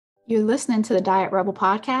You're listening to the Diet Rebel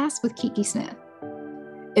podcast with Kiki Smith.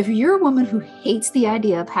 If you're a woman who hates the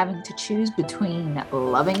idea of having to choose between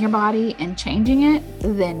loving your body and changing it,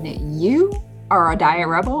 then you are a diet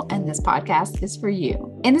rebel, and this podcast is for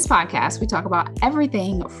you. In this podcast, we talk about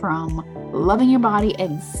everything from loving your body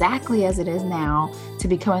exactly as it is now to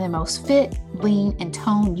becoming the most fit, lean, and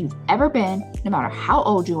toned you've ever been, no matter how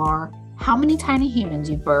old you are, how many tiny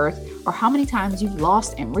humans you've birthed, or how many times you've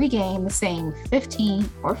lost and regained the same 15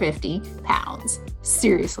 or 50 pounds.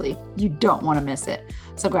 Seriously, you don't want to miss it.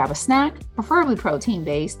 So grab a snack, preferably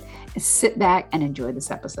protein-based, and sit back and enjoy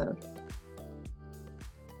this episode.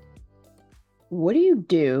 What do you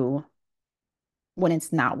do when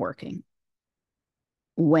it's not working?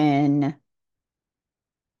 When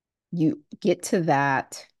you get to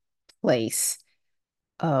that place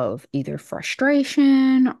of either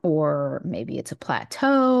frustration, or maybe it's a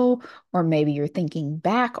plateau, or maybe you're thinking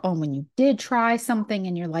back on when you did try something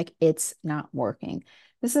and you're like, it's not working.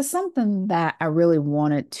 This is something that I really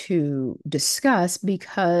wanted to discuss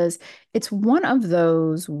because it's one of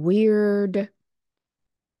those weird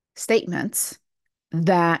statements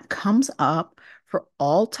that comes up for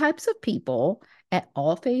all types of people at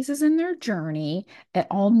all phases in their journey, at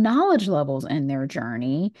all knowledge levels in their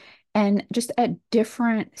journey, and just at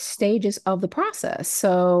different stages of the process.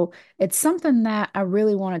 So it's something that I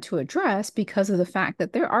really wanted to address because of the fact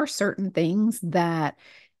that there are certain things that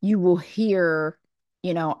you will hear,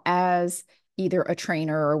 as either a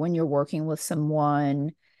trainer or when you're working with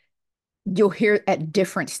someone you'll hear at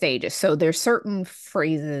different stages. So there's certain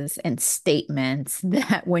phrases and statements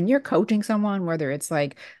that when you're coaching someone, whether it's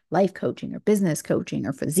like life coaching or business coaching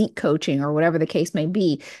or physique coaching or whatever the case may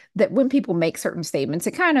be, that when people make certain statements,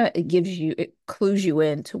 it clues you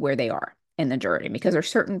into where they are in the journey, because there's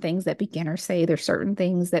certain things that beginners say, there's certain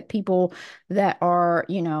things that people that are,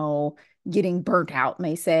 getting burnt out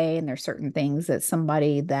may say, and there's certain things that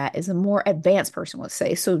somebody that is a more advanced person would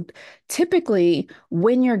say. So typically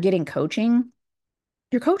when you're getting coaching,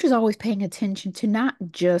 your coach is always paying attention to not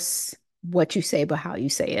just what you say, but how you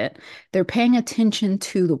say it. They're paying attention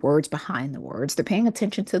to the words behind the words. They're paying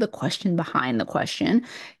attention to the question behind the question.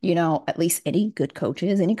 At least any good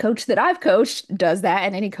coaches, any coach that I've coached does that,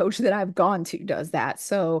 and any coach that I've gone to does that.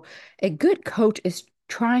 So a good coach is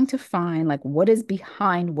trying to find like what is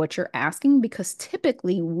behind what you're asking, because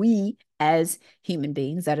typically we as human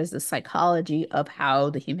beings, that is the psychology of how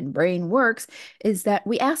the human brain works, is that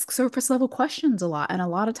we ask surface level questions a lot. And a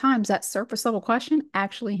lot of times that surface level question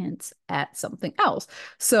actually hints at something else.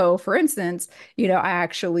 So for instance, I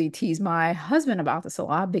actually tease my husband about this a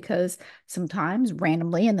lot because sometimes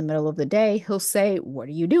randomly in the middle of the day, he'll say, "What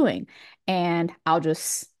are you doing?" And I'll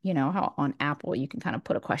just, how on Apple you can kind of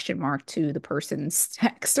put a question mark to the person's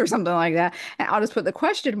text or something like that. And I'll just put the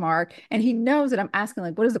question mark, and he knows that I'm asking,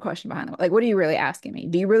 like, what is the question behind it? Like, what are you really asking me?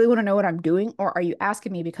 Do you really want to know what I'm doing? Or are you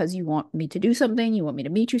asking me because you want me to do something? You want me to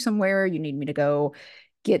meet you somewhere? You need me to go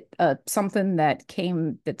get something that's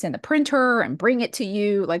in the printer and bring it to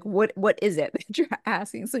you? Like, what is it that you're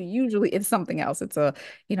asking? So usually it's something else. It's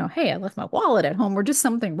hey, I left my wallet at home, or just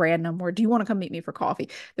something random, or do you want to come meet me for coffee?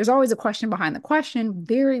 There's always a question behind the question.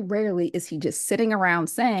 Very rarely is he just sitting around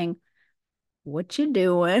saying, "What you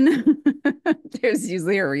doing?" There's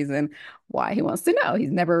usually a reason why he wants to know.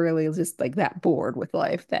 He's never really just like that bored with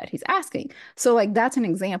life that he's asking. So like that's an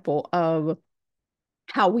example of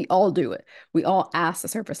how we all do it. We all ask the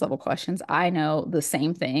surface level questions. I know the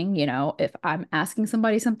same thing, if I'm asking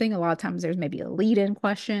somebody something, a lot of times there's maybe a lead-in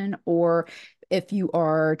question, or if you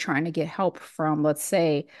are trying to get help from, let's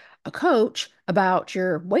say, a coach about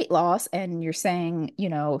your weight loss and you're saying,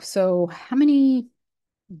 so how many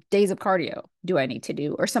days of cardio do I need to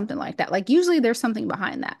do, or something like that? Like usually there's something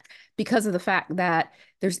behind that, because of the fact that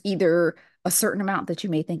there's either a certain amount that you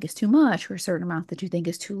may think is too much, or a certain amount that you think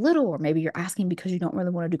is too little, or maybe you're asking because you don't really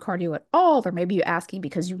want to do cardio at all, or maybe you're asking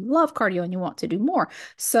because you love cardio and you want to do more.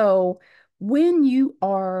 So when you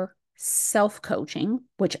are self-coaching,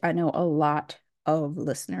 which I know a lot of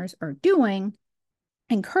listeners are doing,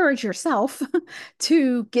 encourage yourself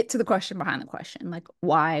to get to the question behind the question, like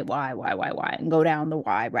why, and go down the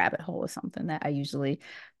why rabbit hole is something that I usually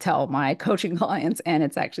tell my coaching clients, and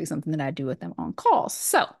it's actually something that I do with them on calls.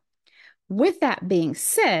 So with that being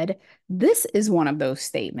said, this is one of those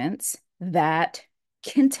statements that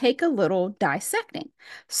can take a little dissecting.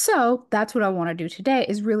 So that's what I want to do today,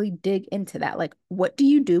 is really dig into that. Like, what do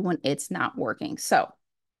you do when it's not working? So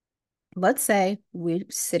let's say we're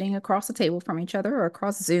sitting across the table from each other, or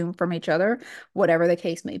across Zoom from each other, whatever the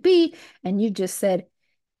case may be, and you just said,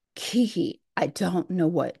 "Kiki, I don't know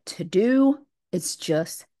what to do. It's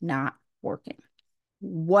just not working."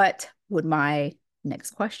 What would my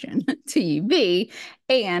next question to you be?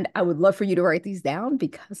 And I would love for you to write these down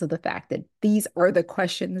because of the fact that these are the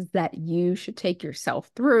questions that you should take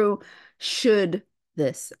yourself through should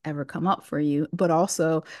this ever come up for you, but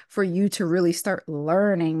also for you to really start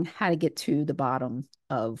learning how to get to the bottom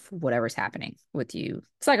of whatever's happening with you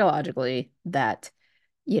psychologically that,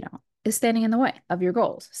 is standing in the way of your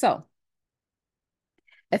goals. So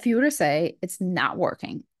if you were to say it's not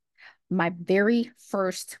working, my very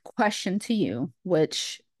first question to you,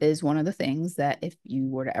 which is one of the things that if you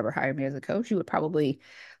were to ever hire me as a coach, you would probably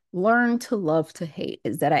learn to love to hate,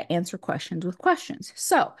 is that I answer questions with questions.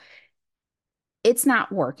 So it's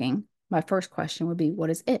not working. My first question would be, what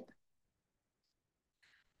is it?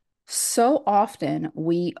 So often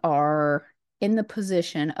we are in the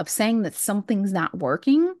position of saying that something's not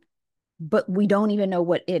working, but we don't even know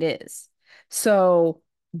what it is. So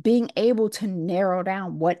being able to narrow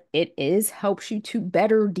down what it is helps you to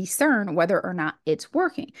better discern whether or not it's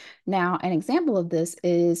working. Now, an example of this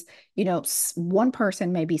is, one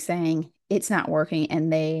person may be saying it's not working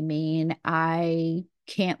and they mean I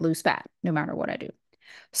can't lose fat no matter what I do.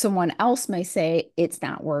 Someone else may say it's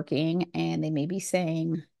not working and they may be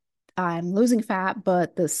saying I'm losing fat,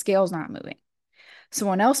 but the scale's not moving.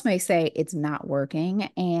 Someone else may say it's not working,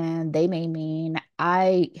 and they may mean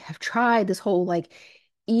I have tried this whole like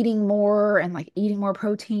eating more and like eating more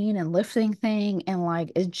protein and lifting thing, and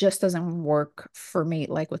like it just doesn't work for me,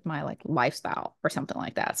 like with my like lifestyle or something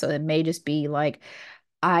like that. So it may just be like,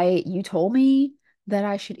 you told me that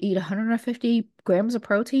I should eat 150 grams of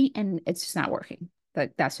protein, and it's just not working.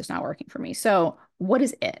 That's just not working for me. So what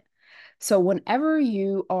is it? So whenever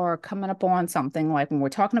you are coming up on something, like when we're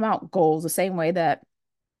talking about goals, the same way that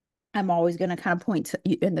I'm always going to kind of point to,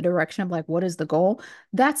 in the direction of like, what is the goal?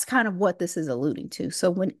 That's kind of what this is alluding to.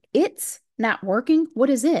 So when it's not working,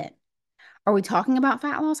 what is it? Are we talking about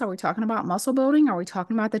fat loss? Are we talking about muscle building? Are we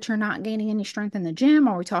talking about that you're not gaining any strength in the gym?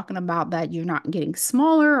 Are we talking about that you're not getting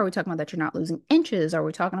smaller? Are we talking about that you're not losing inches? Are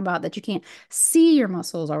we talking about that you can't see your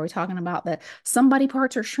muscles? Are we talking about that some body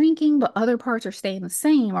parts are shrinking, but other parts are staying the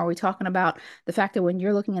same? Are we talking about the fact that when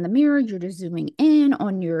you're looking in the mirror, you're just zooming in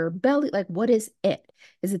on your belly? Like, what is it?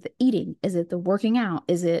 Is it the eating? Is it the working out?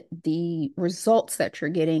 Is it the results that you're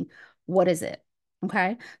getting? What is it?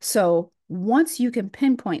 Okay. So once you can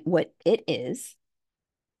pinpoint what it is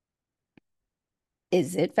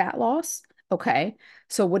it fat loss? Okay.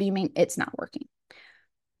 So what do you mean it's not working?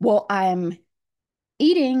 Well, I'm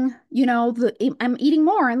eating, I'm eating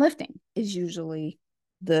more and lifting is usually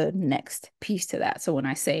the next piece to that. So when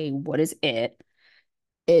I say what is it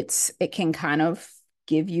can kind of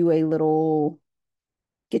give you a little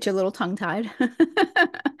get you a little tongue tied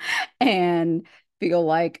and feel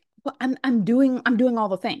like, well, I'm doing all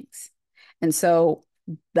the things. And so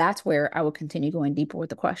that's where I will continue going deeper with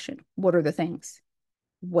the question. What are the things?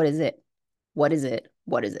 What is it? What is it?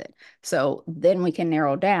 What is it? So then we can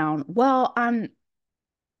narrow down, well, I'm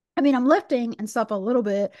lifting and stuff a little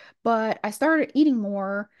bit, but I started eating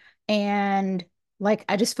more and like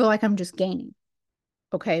I just feel like I'm just gaining.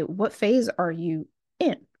 Okay, what phase are you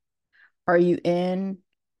in? Are you in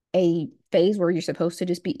a phase where you're supposed to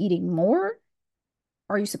just be eating more?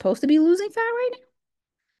 Are you supposed to be losing fat right now?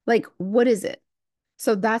 Like, what is it?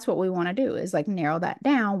 So that's what we want to do is like narrow that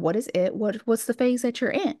down. What is it? What's the phase that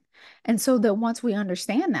you're in? And so that once we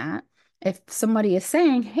understand that, if somebody is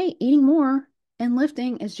saying, hey, eating more and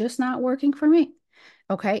lifting is just not working for me.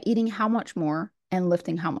 Okay, eating how much more and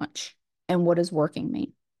lifting how much? And what does working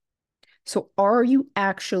mean? So are you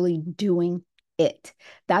actually doing it?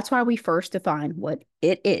 That's why we first define what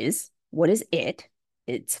it is. What is it?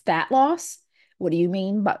 It's fat loss. What do you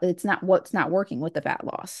mean? But it's not what's not working with the fat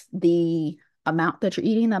loss. The amount that you're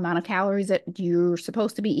eating, the amount of calories that you're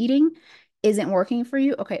supposed to be eating isn't working for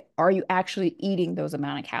you. Okay, are you actually eating those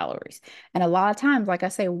amount of calories? And a lot of times, like I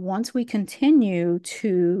say, once we continue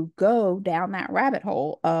to go down that rabbit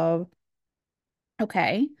hole of,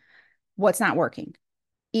 okay, what's not working?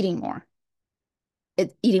 Eating more.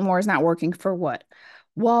 Eating more is not working for what?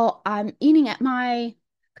 Well, I'm eating at my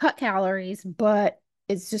cut calories, but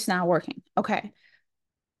it's just not working. Okay.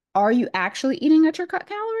 Are you actually eating at your cut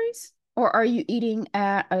calories? Or are you eating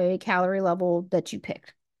at a calorie level that you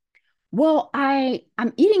picked? Well,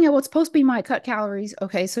 I'm eating at what's supposed to be my cut calories.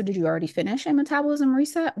 Okay, so did you already finish a metabolism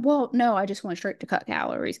reset? Well, no, I just went straight to cut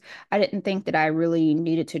calories. I didn't think that I really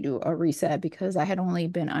needed to do a reset because I had only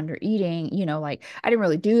been under eating, like I didn't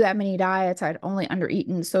really do that many diets. I'd only under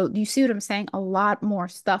eaten. So you see what I'm saying? A lot more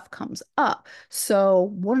stuff comes up.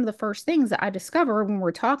 So one of the first things that I discover when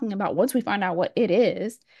we're talking about once we find out what it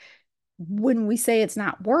is, when we say it's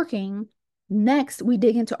not working, next we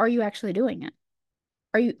dig into, are you actually doing it?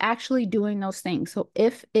 Are you actually doing those things? So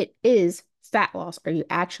if it is fat loss, are you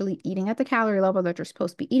actually eating at the calorie level that you're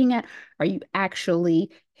supposed to be eating at? Are you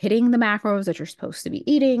actually hitting the macros that you're supposed to be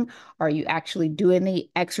eating? Are you actually doing the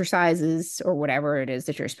exercises or whatever it is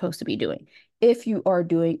that you're supposed to be doing? If you are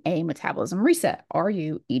doing a metabolism reset, are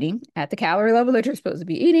you eating at the calorie level that you're supposed to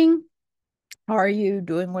be eating? Are you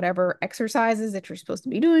doing whatever exercises that you're supposed to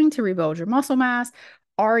be doing to rebuild your muscle mass?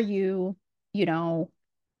 Are you, you know,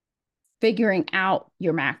 figuring out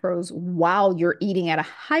your macros while you're eating at a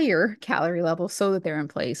higher calorie level so that they're in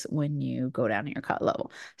place when you go down to your cut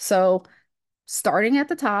level? So, starting at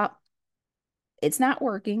the top, it's not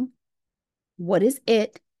working. What is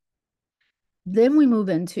it? Then we move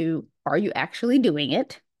into, are you actually doing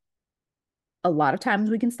it? A lot of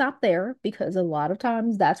times we can stop there because a lot of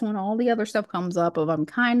times that's when all the other stuff comes up of I'm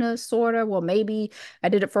kind of sort of well maybe I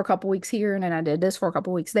did it for a couple weeks here and then I did this for a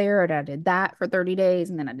couple weeks there and I did that for 30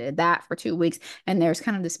 days and then I did that for 2 weeks and there's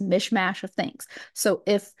kind of this mishmash of things. So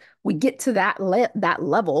if we get to that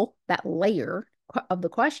level, that layer of the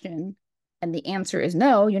question and the answer is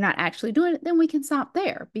no, you're not actually doing it, then we can stop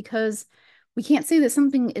there because we can't say that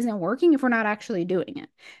something isn't working if we're not actually doing it.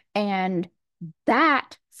 And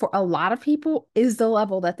that for a lot of people is the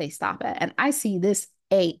level that they stop at. And I see this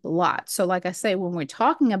a lot. So, like I say, when we're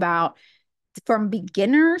talking about from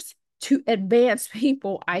beginners to advanced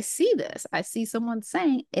people, I see this. I see someone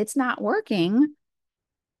saying it's not working.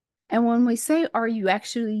 And when we say, are you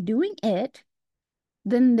actually doing it?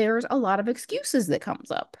 Then there's a lot of excuses that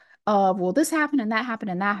comes up of, well, this happened and that happened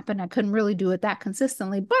and that happened. I couldn't really do it that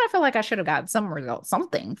consistently, but I feel like I should have gotten some result,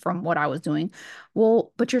 something from what I was doing.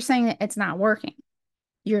 Well, but you're saying that it's not working.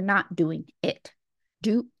 You're not doing it.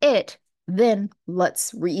 Do it, then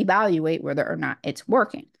let's reevaluate whether or not it's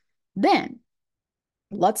working. Then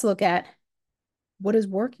let's look at what does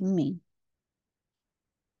working mean?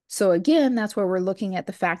 So again, that's where we're looking at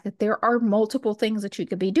the fact that there are multiple things that you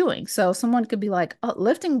could be doing. So someone could be like, oh,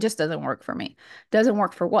 lifting just doesn't work for me. Doesn't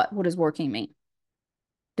work for what? What does working mean?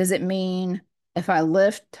 Does it mean if I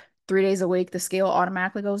lift 3 days a week, the scale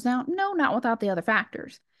automatically goes down? No, not without the other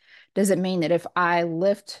factors. Does it mean that if I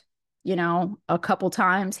lift, a couple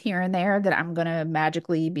times here and there that I'm going to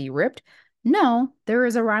magically be ripped? No, there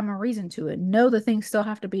is a rhyme or reason to it. No, the things still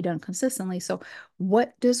have to be done consistently. So,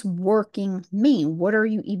 what does working mean? What are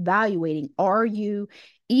you evaluating? Are you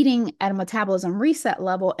eating at a metabolism reset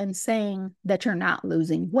level and saying that you're not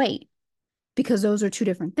losing weight? Because those are two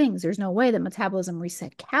different things. There's no way that metabolism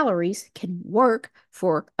reset calories can work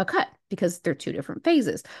for a cut because they're two different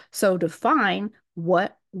phases. So define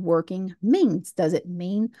what working means. Does it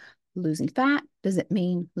mean losing fat? Does it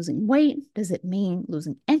mean losing weight? Does it mean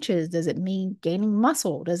losing inches? Does it mean gaining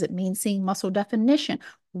muscle? Does it mean seeing muscle definition?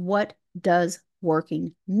 What does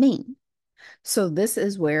working mean? So this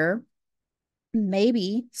is where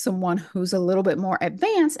maybe someone who's a little bit more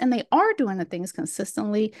advanced and they are doing the things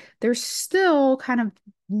consistently, they're still kind of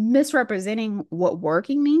misrepresenting what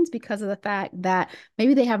working means because of the fact that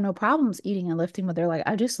maybe they have no problems eating and lifting, but they're like,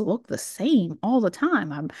 I just look the same all the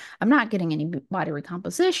time. I'm not getting any body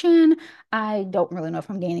recomposition. I don't really know if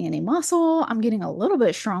I'm gaining any muscle. I'm getting a little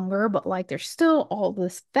bit stronger, but like there's still all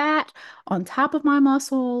this fat on top of my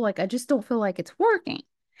muscle. Like I just don't feel like it's working.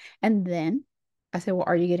 And then I said, well,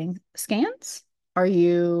 are you getting scans? Are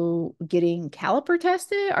you getting caliper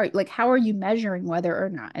tested? Are like, how are you measuring whether or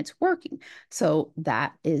not it's working? So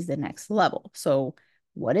that is the next level. So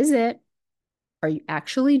what is it? Are you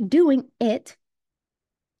actually doing it?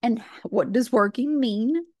 And what does working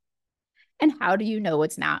mean? And how do you know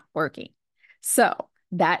it's not working? So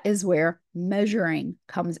that is where measuring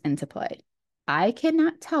comes into play. I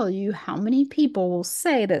cannot tell you how many people will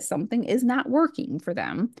say that something is not working for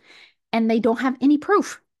them and they don't have any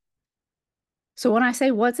proof. So when I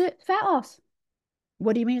say, what's it? Fat loss.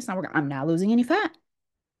 What do you mean it's not working? I'm not losing any fat.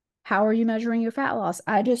 How are you measuring your fat loss?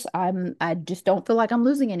 I just don't feel like I'm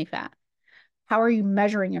losing any fat. How are you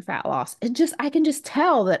measuring your fat loss? I can just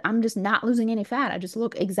tell that I'm just not losing any fat. I just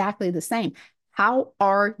look exactly the same. How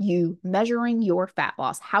are you measuring your fat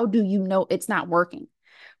loss? How do you know it's not working?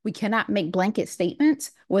 We cannot make blanket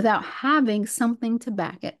statements without having something to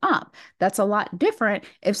back it up. That's a lot different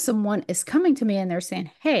if someone is coming to me and they're saying,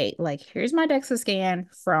 hey, like, here's my DEXA scan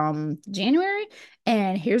from January,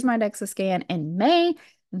 and here's my DEXA scan in May.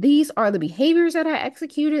 These are the behaviors that I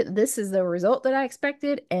executed. This is the result that I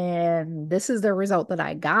expected, and this is the result that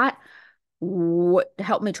I got. What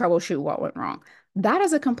help me troubleshoot what went wrong? That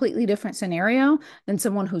is a completely different scenario than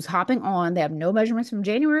someone who's hopping on. They have no measurements from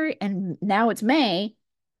January, and now it's May,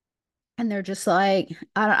 and they're just like,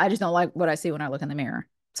 I just don't like what I see when I look in the mirror.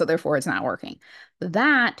 So therefore it's not working.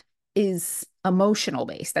 That is emotional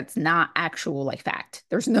based. That's not actual like fact.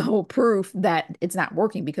 There's no proof that it's not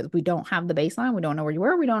working because we don't have the baseline. We don't know where you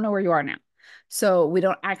were. We don't know where you are now. So we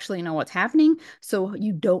don't actually know what's happening. So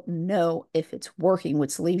you don't know if it's working,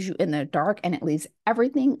 which leaves you in the dark, and it leaves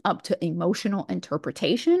everything up to emotional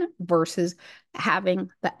interpretation versus having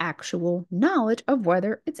the actual knowledge of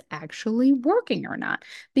whether it's actually working or not.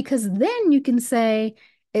 Because then you can say,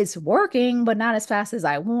 it's working, but not as fast as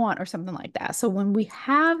I want, or something like that. So when we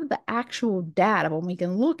have the actual data, when we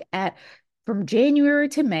can look at from January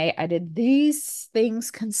to May, I did these things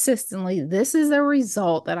consistently. This is the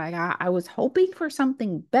result that I got. I was hoping for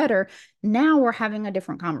something better. Now we're having a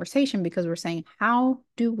different conversation because we're saying, how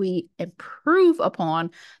do we improve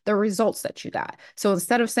upon the results that you got? So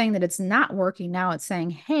instead of saying that it's not working, now it's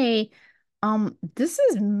saying, hey, this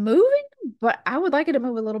is moving, but I would like it to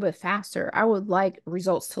move a little bit faster. I would like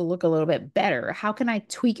results to look a little bit better. How can I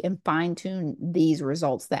tweak and fine tune these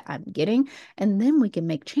results that I'm getting? And then we can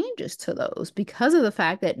make changes to those because of the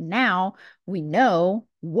fact that now we know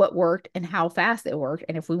what worked and how fast it worked.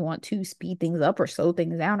 And if we want to speed things up or slow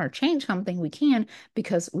things down or change something, we can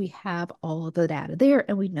because we have all of the data there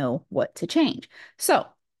and we know what to change. So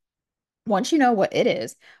once you know what it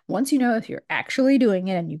is, once you know if you're actually doing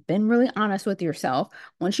it and you've been really honest with yourself,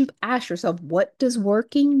 once you've asked yourself, what does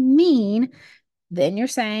working mean? Then you're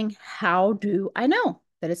saying, how do I know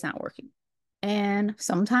that it's not working? And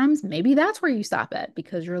sometimes maybe that's where you stop at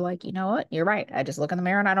because you're like, you know what? You're right. I just look in the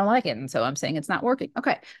mirror and I don't like it. And so I'm saying it's not working.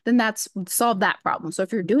 Okay. Then that's solve that problem. So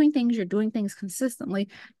if you're doing things consistently,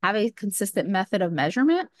 have a consistent method of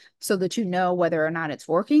measurement so that you know whether or not it's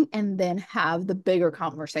working, and then have the bigger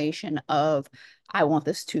conversation of, I want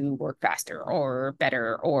this to work faster or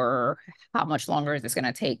better, or how much longer is this going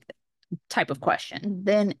to take type of question.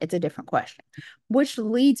 Then it's a different question, which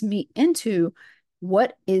leads me into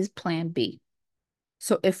what is plan B?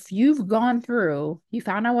 So if you've gone through, you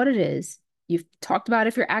found out what it is, you've talked about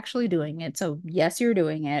if you're actually doing it. So yes, you're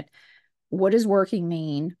doing it. What does working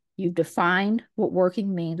mean? You've defined what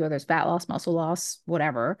working means, whether it's fat loss, muscle loss,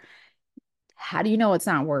 whatever. How do you know it's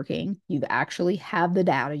not working? You've actually have the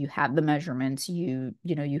data, you have the measurements, you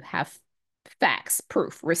have facts,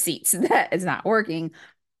 proof, receipts that it's not working.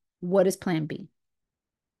 What is plan B?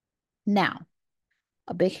 Now,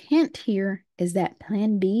 a big hint here is that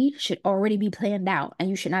plan B should already be planned out and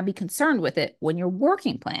you should not be concerned with it when you're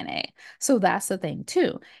working plan A. So that's the thing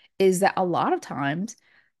too, is that a lot of times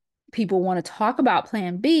people want to talk about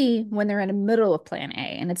plan B when they're in the middle of plan A.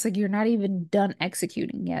 And it's like you're not even done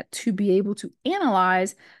executing yet to be able to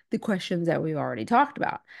analyze the questions that we've already talked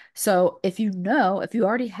about. So if you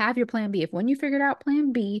already have your plan B, if when you figured out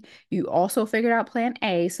plan B, you also figured out plan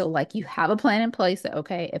A. So like you have a plan in place that,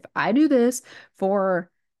 okay, if I do this for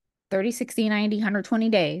 30, 60, 90, 120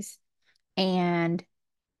 days, and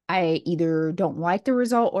I either don't like the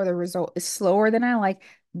result or the result is slower than I like,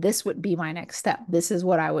 this would be my next step. This is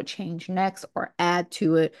what I would change next or add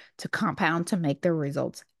to it to compound to make the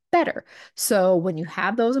results better. So when you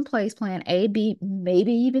have those in place, plan A, B,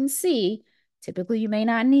 maybe even C, typically you may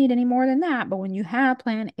not need any more than that. But when you have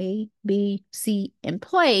plan A, B, C in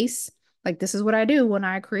place, like this is what I do when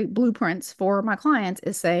I create blueprints for my clients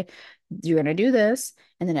is say, you're going to do this.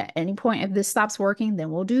 And then at any point, if this stops working,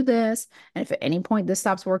 then we'll do this. And if at any point this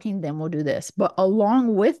stops working, then we'll do this. But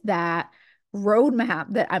along with that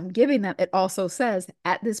roadmap that I'm giving them, it also says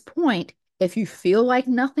at this point, if you feel like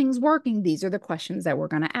nothing's working, these are the questions that we're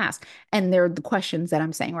going to ask. And they're the questions that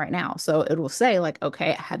I'm saying right now. So it will say, like,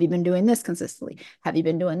 okay, have you been doing this consistently? Have you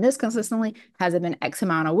been doing this consistently? Has it been X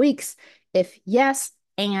amount of weeks? If yes,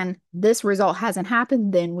 and this result hasn't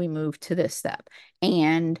happened, then we move to this step.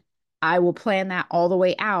 And I will plan that all the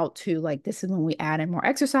way out to like, this is when we add in more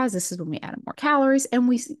exercise. This is when we add in more calories, and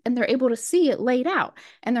they're able to see it laid out.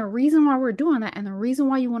 And the reason why we're doing that and the reason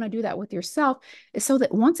why you want to do that with yourself is so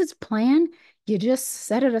that once it's planned, you just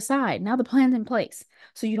set it aside. Now the plan's in place.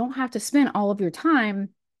 So you don't have to spend all of your time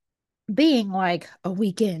being like a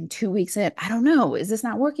weekend, 2 weeks in, I don't know, is this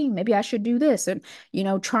not working? Maybe I should do this. And,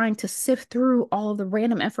 trying to sift through all of the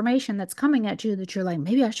random information that's coming at you that you're like,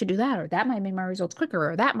 maybe I should do that, or that might make my results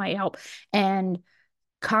quicker, or that might help. And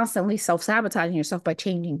constantly self-sabotaging yourself by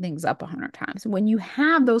changing things up 100 times. When you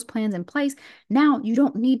have those plans in place, now you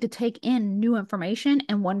don't need to take in new information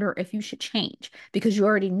and wonder if you should change because you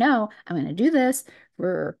already know I'm going to do this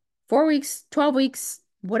for 4 weeks, 12 weeks,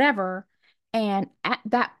 whatever. And at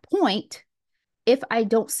that point, if I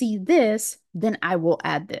don't see this, then I will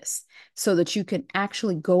add this so that you can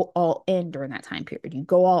actually go all in during that time period. You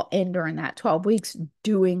go all in during that 12 weeks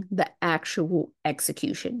doing the actual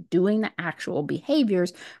execution, doing the actual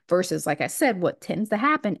behaviors versus, like I said, what tends to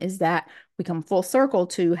happen is that we come full circle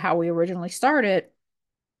to how we originally started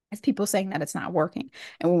as people saying that it's not working.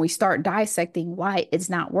 And when we start dissecting why it's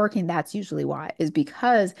not working, that's usually why, is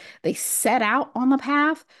because they set out on the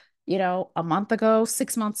path, a month ago,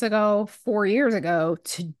 6 months ago, 4 years ago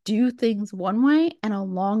to do things one way. And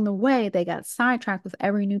along the way, they got sidetracked with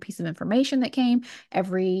every new piece of information that came,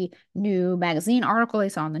 every new magazine article they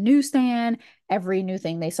saw on the newsstand, every new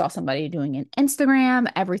thing they saw somebody doing in Instagram,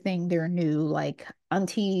 everything their new like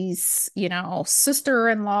aunties,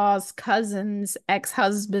 sister-in-laws, cousins,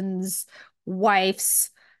 ex-husbands, wives,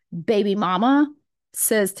 baby mama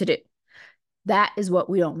says to do. That is what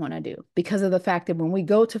we don't want to do because of the fact that when we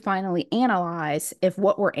go to finally analyze, if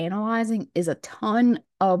what we're analyzing is a ton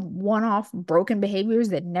of one-off broken behaviors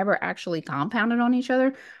that never actually compounded on each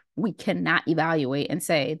other, we cannot evaluate and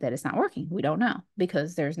say that it's not working. We don't know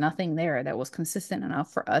because there's nothing there that was consistent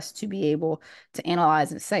enough for us to be able to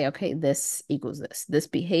analyze and say, okay, this equals this. This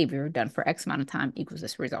behavior done for X amount of time equals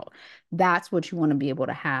this result. That's what you want to be able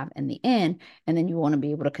to have in the end. And then you want to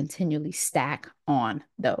be able to continually stack on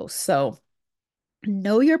those. So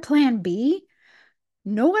know your plan B,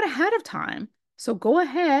 know it ahead of time. So go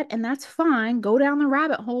ahead, and that's fine. Go down the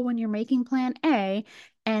rabbit hole when you're making plan A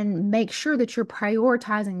and make sure that you're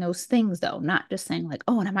prioritizing those things, though, not just saying, like,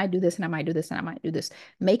 oh, and I might do this, and I might do this, and I might do this.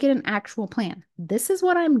 Make it an actual plan. This is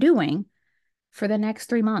what I'm doing for the next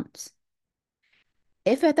 3 months.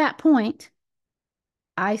 If at that point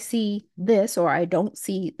I see this or I don't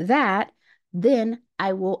see that, then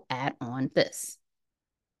I will add on this.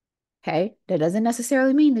 Okay. That doesn't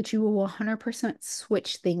necessarily mean that you will 100%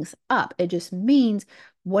 switch things up. It just means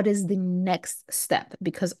what is the next step?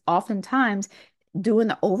 Because oftentimes doing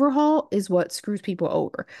the overhaul is what screws people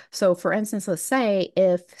over. So, for instance, let's say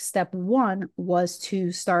if step one was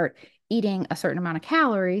to start eating a certain amount of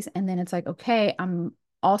calories, and then it's like, okay, I'm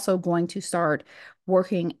also going to start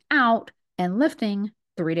working out and lifting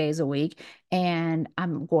 3 days a week. And I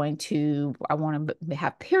want to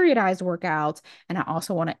have periodized workouts, and I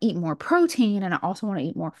also want to eat more protein, and I also want to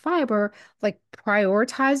eat more fiber. Like,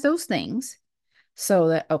 prioritize those things so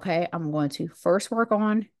that, okay, I'm going to first work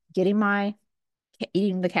on getting my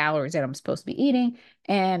eating the calories that I'm supposed to be eating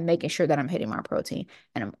and making sure that I'm hitting my protein.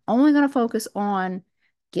 And I'm only going to focus on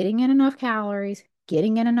getting in enough calories,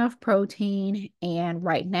 getting in enough protein. And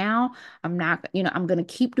right now, I'm not, I'm going to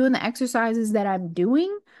keep doing the exercises that I'm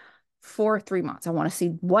doing for 3 months. I want to see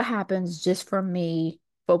what happens just from me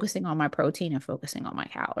focusing on my protein and focusing on my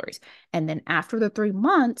calories. And then after the 3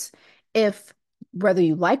 months, if whether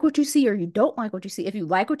you like what you see or you don't like what you see, if you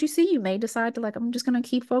like what you see, you may decide to, like, I'm just going to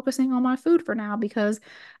keep focusing on my food for now because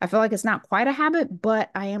I feel like it's not quite a habit, but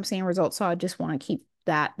I am seeing results. So I just want to keep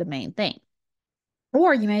that the main thing.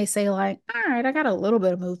 Or you may say, like, all right, I got a little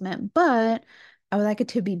bit of movement, but I would like it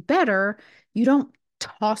to be better. You don't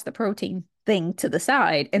toss the protein thing to the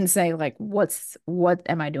side and say, like, what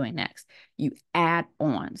am I doing next? You add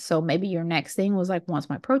on. So maybe your next thing was like, once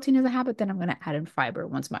my protein is a habit, then I'm going to add in fiber.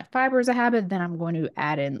 Once my fiber is a habit, then I'm going to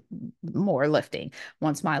add in more lifting.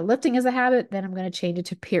 Once my lifting is a habit, then I'm going to change it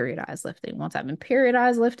to periodized lifting. Once I'm in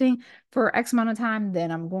periodized lifting for X amount of time, then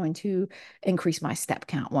I'm going to increase my step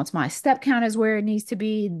count. Once my step count is where it needs to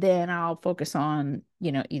be, then I'll focus on,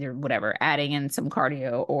 either whatever, adding in some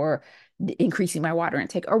cardio or increasing my water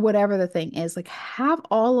intake or whatever the thing is. Like, have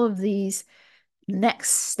all of these next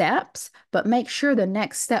steps, but make sure the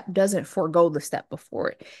next step doesn't forego the step before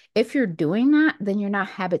it. If you're doing that, then you're not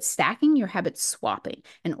habit stacking, you're habit swapping.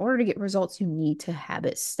 In order to get results, you need to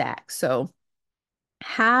habit stack. So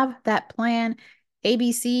have that plan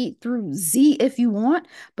ABC through Z if you want,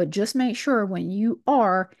 but just make sure when you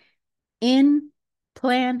are in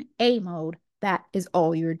plan A mode, that is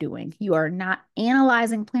all you're doing. You are not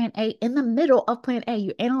analyzing plan A in the middle of plan A.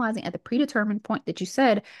 You're analyzing at the predetermined point that you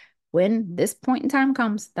said, when this point in time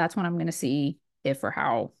comes, that's when I'm going to see if or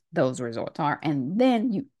how those results are. And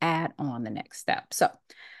then you add on the next step. So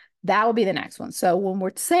that will be the next one. So when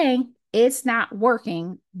we're saying it's not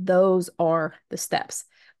working, those are the steps.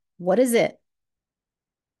 What is it?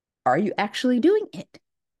 Are you actually doing it?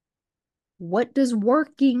 What does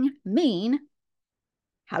working mean?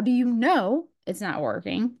 How do you know it's not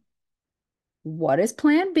working? What is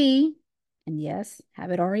plan B? And yes,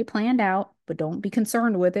 have it already planned out, but don't be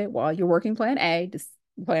concerned with it while you're working plan A. Just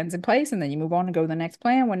plans in place, and then you move on and go to the next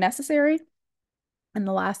plan when necessary. And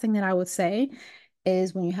the last thing that I would say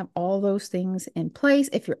is, when you have all those things in place,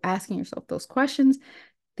 if you're asking yourself those questions,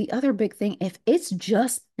 the other big thing, if it's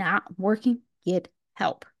just not working, get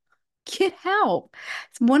help. Get help.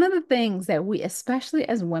 It's one of the things that we, especially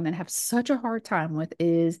as women, have such a hard time with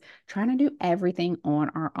is trying to do everything on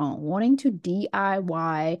our own, wanting to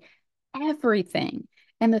DIY everything.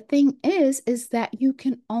 And the thing is that you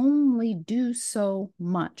can only do so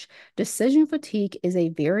much. Decision fatigue is a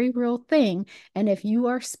very real thing. And if you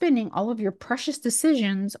are spending all of your precious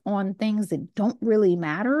decisions on things that don't really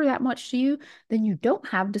matter that much to you, then you don't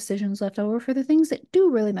have decisions left over for the things that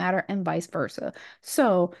do really matter, and vice versa.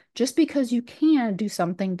 So just because you can do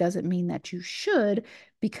something doesn't mean that you should,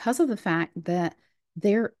 because of the fact that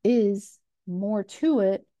there is more to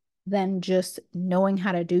it than just knowing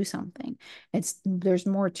how to do something. There's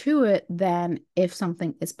more to it than if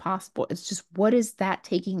something is possible. It's just, what is that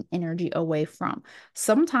taking energy away from?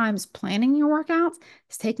 Sometimes planning your workouts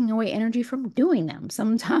is taking away energy from doing them.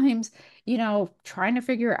 Sometimes, trying to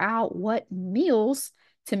figure out what meals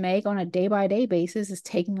to make on a day by day basis is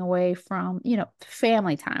taking away from,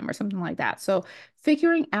 family time or something like that. So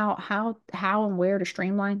figuring out how and where to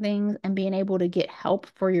streamline things and being able to get help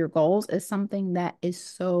for your goals is something that is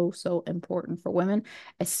so important for women,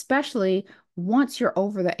 especially once you're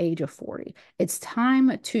over the age of 40. It's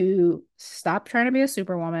time to stop trying to be a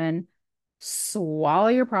superwoman, swallow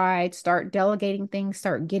your pride, start delegating things,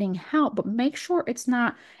 start getting help, but make sure it's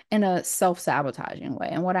not in a self-sabotaging way.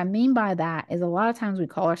 And what I mean by that is, a lot of times we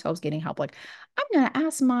call ourselves getting help, like, I'm going to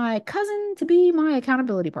ask my cousin to be my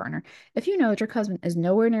accountability partner. If you know that your cousin is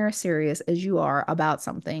nowhere near as serious as you are about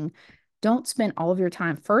something, don't spend all of your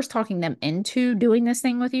time first talking them into doing this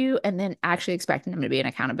thing with you and then actually expecting them to be an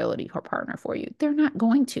accountability partner for you. They're not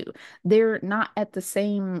going to. They're not at the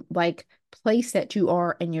same like place that you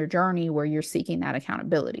are in your journey where you're seeking that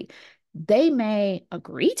accountability. They may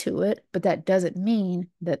agree to it, but that doesn't mean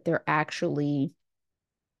that they're actually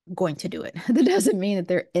going to do it. That doesn't mean that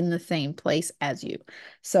they're in the same place as you.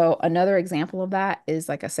 So another example of that is,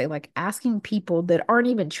 like I say, like asking people that aren't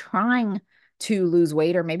even trying to lose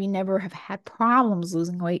weight, or maybe never have had problems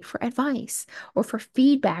losing weight, for advice or for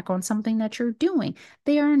feedback on something that you're doing.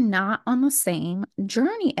 They are not on the same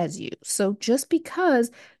journey as you. So just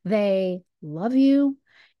because they love you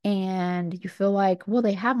and you feel like, well,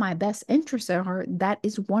 they have my best interest at heart, that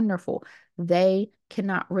is wonderful. They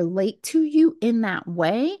cannot relate to you in that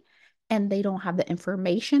way, and they don't have the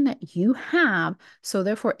information that you have. So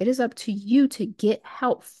therefore, it is up to you to get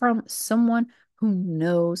help from someone who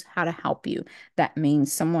knows how to help you. That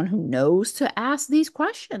means someone who knows to ask these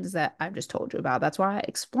questions that I've just told you about. That's why I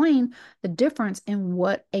explain the difference in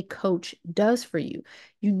what a coach does for you.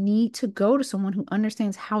 You need to go to someone who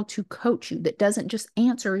understands how to coach you, that doesn't just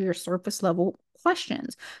answer your surface level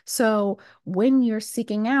questions. So when you're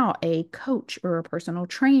seeking out a coach or a personal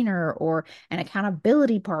trainer or an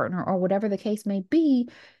accountability partner or whatever the case may be,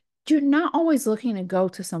 you're not always looking to go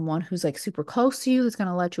to someone who's like super close to you, that's going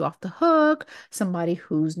to let you off the hook, somebody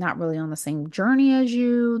who's not really on the same journey as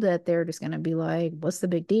you, that they're just going to be like, what's the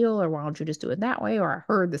big deal? Or why don't you just do it that way? Or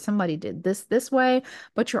I heard that somebody did this way.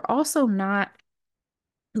 But you're also not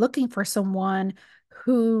looking for someone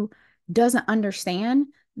who doesn't understand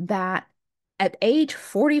that at age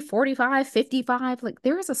 40, 45, 55, like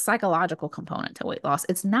there is a psychological component to weight loss.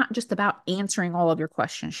 It's not just about answering all of your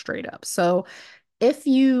questions straight up. So if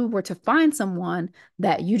you were to find someone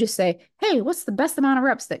that you just say, hey, what's the best amount of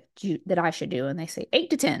reps that I should do? And they say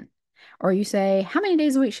 8 to 10. Or you say, how many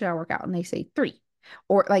days a week should I work out? And they say 3.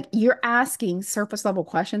 Or like you're asking surface level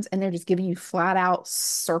questions and they're just giving you flat out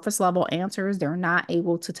surface level answers. They're not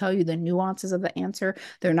able to tell you the nuances of the answer.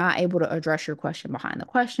 They're not able to address your question behind the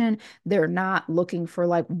question. They're not looking for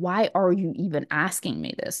like, why are you even asking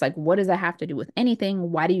me this? Like, what does that have to do with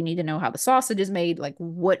anything? Why do you need to know how the sausage is made? Like,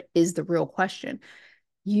 what is the real question?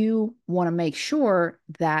 You want to make sure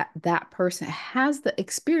that that person has the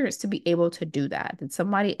experience to be able to do that, that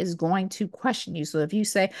somebody is going to question you. So if you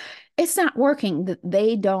say it's not working, that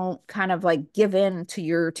they don't kind of like give in to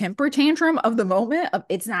your temper tantrum of the moment of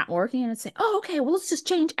it's not working and say, oh, okay, well, let's just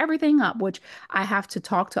change everything up, which I have to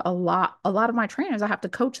talk to a lot of my trainers. I have to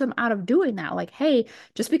coach them out of doing that. Like, hey,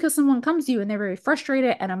 just because someone comes to you and they're very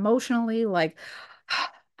frustrated and emotionally like, I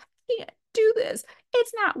can't do this,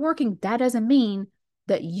 it's not working, that doesn't mean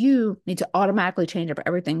that you need to automatically change up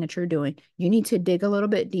everything that you're doing. You need to dig a little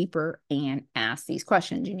bit deeper and ask these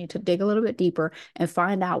questions. You need to dig a little bit deeper and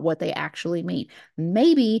find out what they actually mean.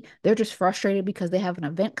 Maybe they're just frustrated because they have an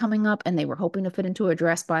event coming up and they were hoping to fit into a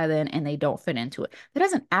dress by then and they don't fit into it. That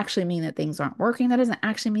doesn't actually mean that things aren't working. That doesn't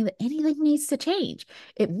actually mean that anything needs to change.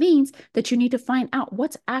 It means that you need to find out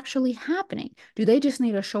what's actually happening. Do they just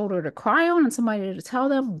need a shoulder to cry on and somebody to tell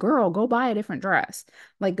them, girl, go buy a different dress?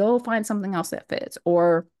 Like, go find something else that fits. Or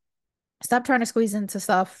or stop trying to squeeze into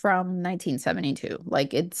stuff from 1972.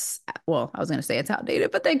 Like well, I was going to say it's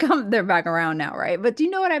outdated, but they're back around now, right? But do you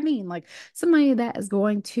know what I mean? Like somebody that is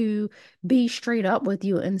going to be straight up with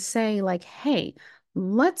you and say like, "Hey,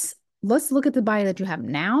 let's let's look at the body that you have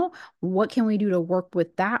now. What can we do to work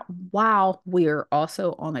with that while we're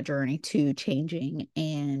also on a journey to changing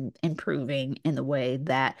and improving in the way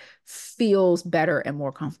that feels better and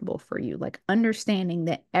more comfortable for you?" Like understanding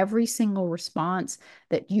that every single response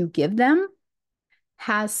that you give them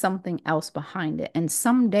has something else behind it. And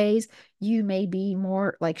some days you may be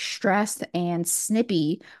more like stressed and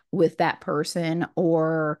snippy with that person,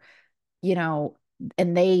 or, you know,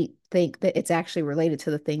 and they think that it's actually related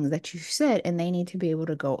to the things that you said, and they need to be able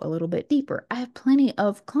to go a little bit deeper. I have plenty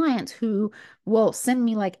of clients who will send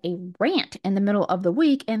me like a rant in the middle of the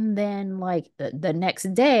week, and then like the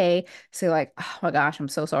next day say like, "Oh my gosh, I'm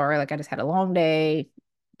so sorry. Like I just had a long day,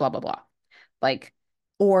 blah, blah, blah." Like,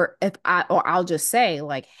 or I'll just say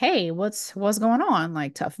like, "Hey, what's going on?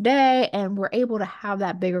 Like tough day." And we're able to have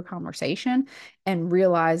that bigger conversation and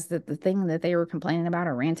realize that the thing that they were complaining about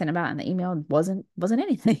or ranting about in the email wasn't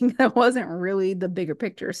anything. That wasn't really the bigger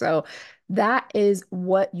picture. So that is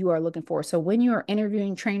what you are looking for. So when you are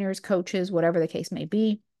interviewing trainers, coaches, whatever the case may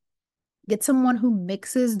be, get someone who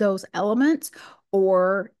mixes those elements.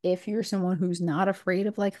 Or if you're someone who's not afraid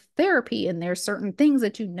of like therapy and there's certain things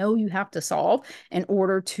that you know you have to solve in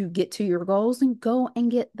order to get to your goals, then go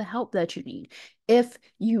and get the help that you need. If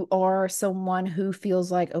you are someone who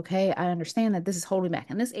feels like, okay, I understand that this is holding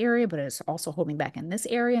back in this area, but it's also holding back in this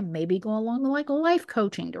area, maybe go along the like life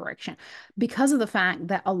coaching direction, because of the fact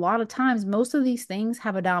that a lot of times most of these things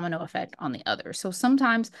have a domino effect on the other. So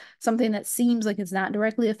sometimes something that seems like it's not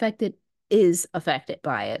directly affected is affected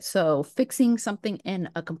by it. So fixing something in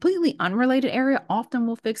a completely unrelated area often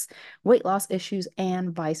will fix weight loss issues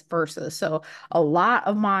and vice versa. So a lot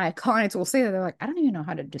of my clients will say that they're like, "I don't even know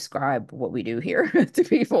how to describe what we do here to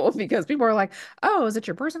people," because people are like, "Oh, is it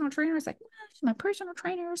your personal trainer?" It's like, "Well, she's my personal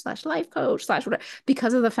trainer slash life coach slash whatever,"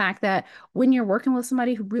 because of the fact that when you're working with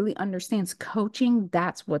somebody who really understands coaching,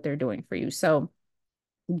 that's what they're doing for you. So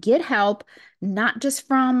get help, not just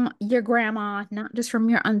from your grandma, not just from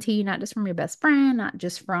your auntie, not just from your best friend, not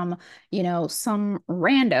just from, some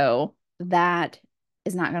rando that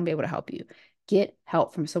is not going to be able to help you. Get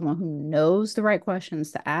help from someone who knows the right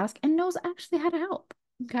questions to ask and knows actually how to help.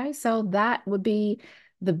 Okay. So that would be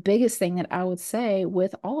the biggest thing that I would say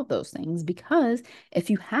with all of those things, because if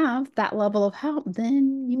you have that level of help,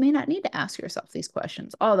 then you may not need to ask yourself these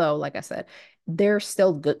questions. Although, like I said, they're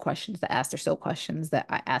still good questions to ask. They're still questions that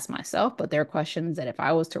I ask myself, but they're questions that if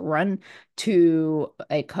I was to run to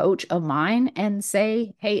a coach of mine and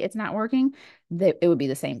say, "Hey, it's not working," that it would be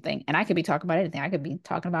the same thing. And I could be talking about anything. I could be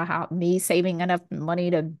talking about how me saving enough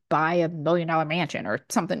money to buy $1 million mansion or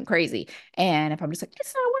something crazy. And if I'm just like,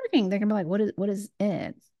 "It's not working," they're gonna be like, what is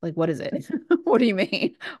it? Like, what is it? What do you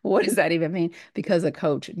mean? What does that even mean? Because a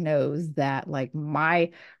coach knows that like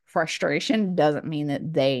my frustration doesn't mean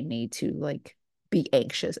that they need to like be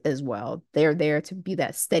anxious as well. They're there to be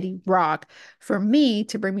that steady rock for me,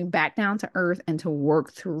 to bring me back down to earth and to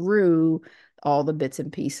work through all the bits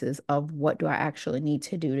and pieces of what do I actually need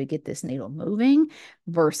to do to get this needle moving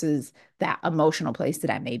versus that emotional place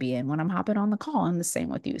that I may be in when I'm hopping on the call. And the same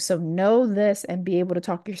with you. So know this and be able to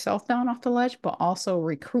talk yourself down off the ledge, but also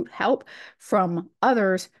recruit help from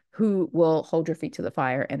others who will hold your feet to the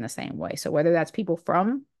fire in the same way. So whether that's people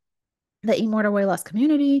from the Eat More to Weigh Less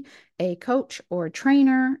community, a coach or a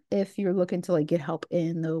trainer, if you're looking to like get help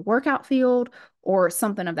in the workout field or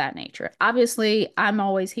something of that nature. Obviously, I'm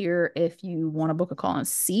always here if you want to book a call and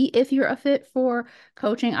see if you're a fit for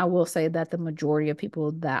coaching. I will say that the majority of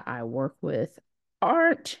people that I work with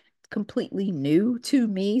aren't completely new to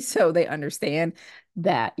me, so they understand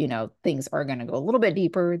that, things are going to go a little bit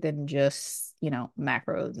deeper than just,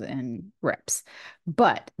 macros and reps.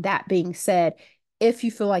 But that being said, if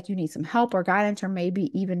you feel like you need some help or guidance or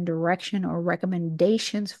maybe even direction or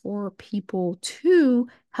recommendations for people to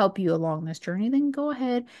help you along this journey, then go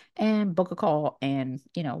ahead and book a call and,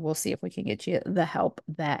 we'll see if we can get you the help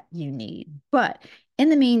that you need. But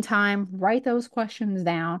in the meantime, write those questions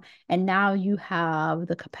down, and now you have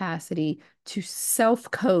the capacity to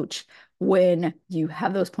self-coach when you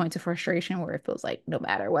have those points of frustration where it feels like no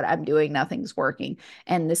matter what I'm doing, nothing's working.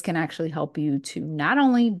 And this can actually help you to not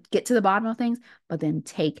only get to the bottom of things, but then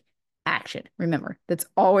take action. Remember, that's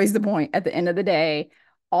always the point. At the end of the day,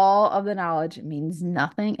 all of the knowledge means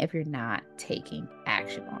nothing if you're not taking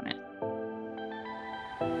action on it.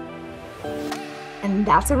 And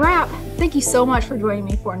that's a wrap. Thank you so much for joining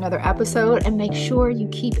me for another episode, and make sure you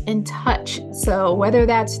keep in touch. So whether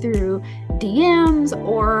that's through DMs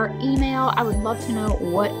or email, I would love to know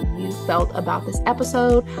what you felt about this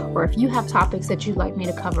episode, or if you have topics that you'd like me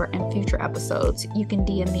to cover in future episodes. You can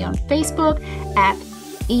DM me on Facebook at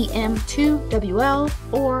EM2WL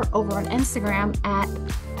or over on Instagram at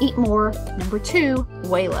Eat More 2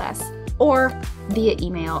 Way Less, or via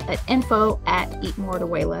email at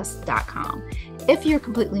info@eatmoretoway-less.com. If you're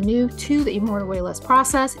completely new to the Eat More to Way Less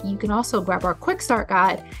process, you can also grab our quick start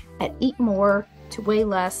guide at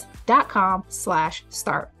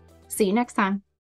eatmoretoway-less.com/start. See you next time.